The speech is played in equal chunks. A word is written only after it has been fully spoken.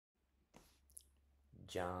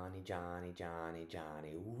Johnny, Johnny, Johnny,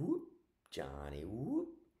 Johnny, whoop, Johnny, whoop,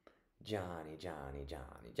 Johnny, Johnny,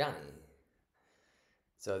 Johnny, Johnny.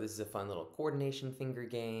 So this is a fun little coordination finger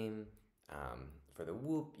game. For the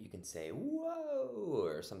whoop, you can say whoa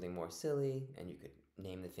or something more silly, and you could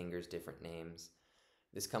name the fingers different names.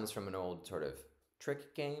 This comes from an old sort of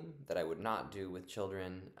trick game that I would not do with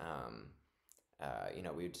children.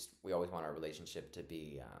 We always want our relationship to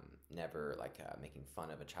be never like making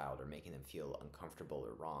fun of a child or making them feel uncomfortable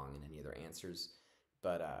or wrong in any of their answers.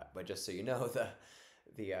 But just so you know,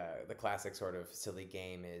 the classic sort of silly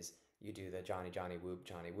game is you do the Johnny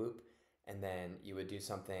whoop, and then you would do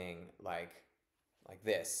something like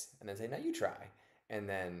this, and then say now you try, and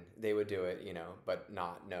then they would do it, but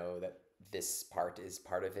not know that this part is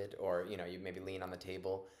part of it, or you maybe lean on the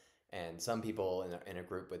table, and some people in a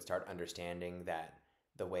group would start understanding that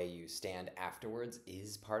the way you stand afterwards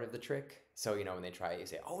is part of the trick. So when they try, you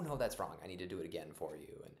say, "Oh no, that's wrong. I need to do it again for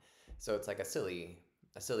you." And so it's like a silly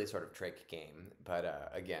sort of trick game.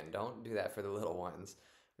 But again, don't do that for the little ones.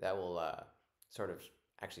 That will sort of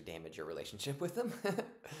actually damage your relationship with them.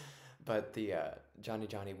 But the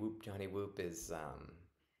Johnny Whoop is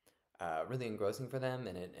really engrossing for them,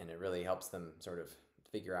 and it really helps them sort of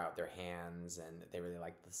figure out their hands, and they really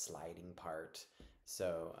like the sliding part.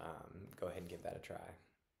 So go ahead and give that a try.